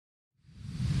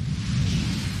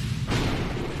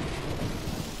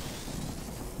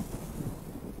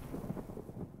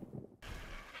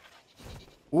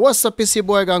What's up, it's your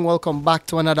boy gang. Welcome back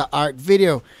to another art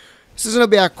video. This is gonna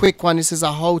be a quick one. This is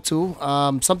a how-to.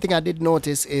 Something I did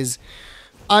notice is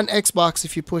on Xbox,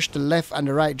 if you push the left and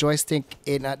the right joystick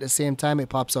in at the same time, it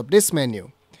pops up this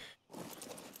menu.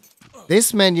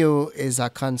 This menu is a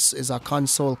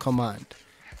console command,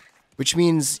 which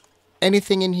means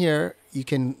anything in here you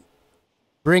can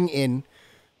bring in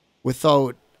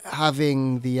without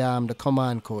having the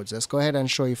command codes. Let's go ahead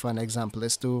and show you for an example.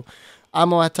 Let's do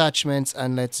ammo attachments,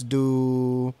 and let's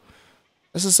do,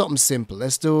 this is something simple.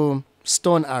 Let's do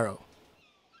stone arrow.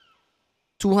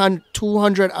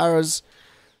 200 arrows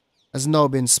has now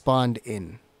been spawned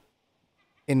in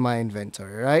my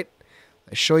inventory, right?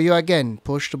 Let's show you again.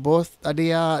 Push both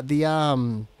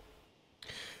the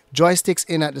joysticks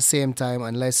in at the same time,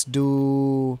 and let's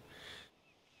do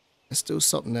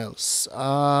something else.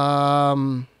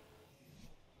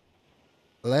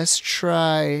 Let's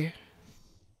try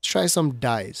some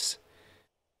dyes.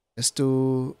 Let's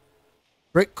do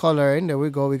brick coloring. There we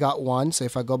go. We got one. So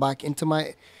if I go back into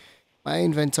my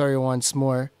inventory once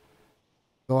more,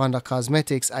 go under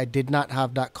cosmetics, I did not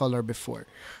have that color before.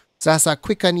 So that's a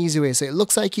quick and easy way. So it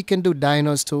looks like you can do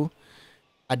dinos too.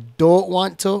 I don't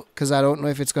want to, because I don't know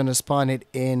if it's going to spawn it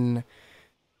in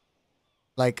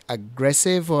like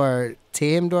aggressive or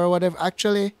tamed or whatever.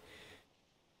 Actually,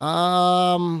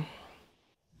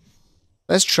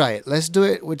 let's try it. Let's do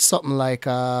it with something like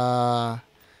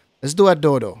let's do a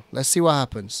dodo. Let's see what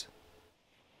happens.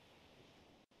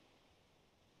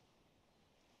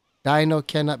 Dino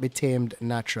cannot be tamed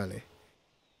naturally.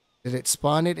 Did it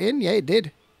spawn it in? Yeah, it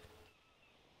did.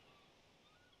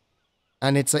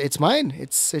 And it's mine.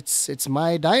 It's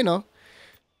my dino.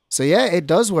 So yeah, it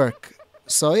does work.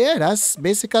 So yeah, that's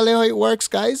basically how it works,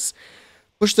 guys.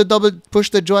 Push both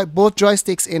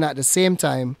joysticks in at the same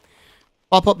time.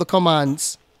 Pop up the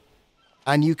commands,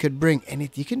 and you could bring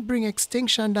anything. You can bring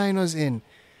extinction dinos in.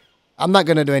 I'm not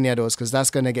gonna do any of those because that's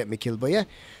gonna get me killed. But yeah,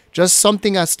 just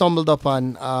something I stumbled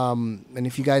upon. And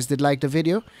if you guys did like the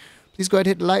video, please go ahead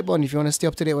and hit the like button. If you want to stay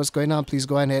up to date what's going on, please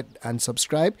go ahead and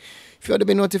subscribe. If you want to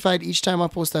be notified each time I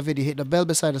post a video, hit the bell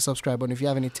beside the subscribe button. If you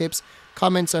have any tips,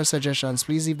 comments, or suggestions,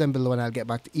 please leave them below and I'll get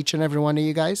back to each and every one of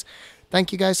you guys.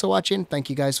 Thank you guys for watching. Thank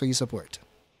you guys for your support.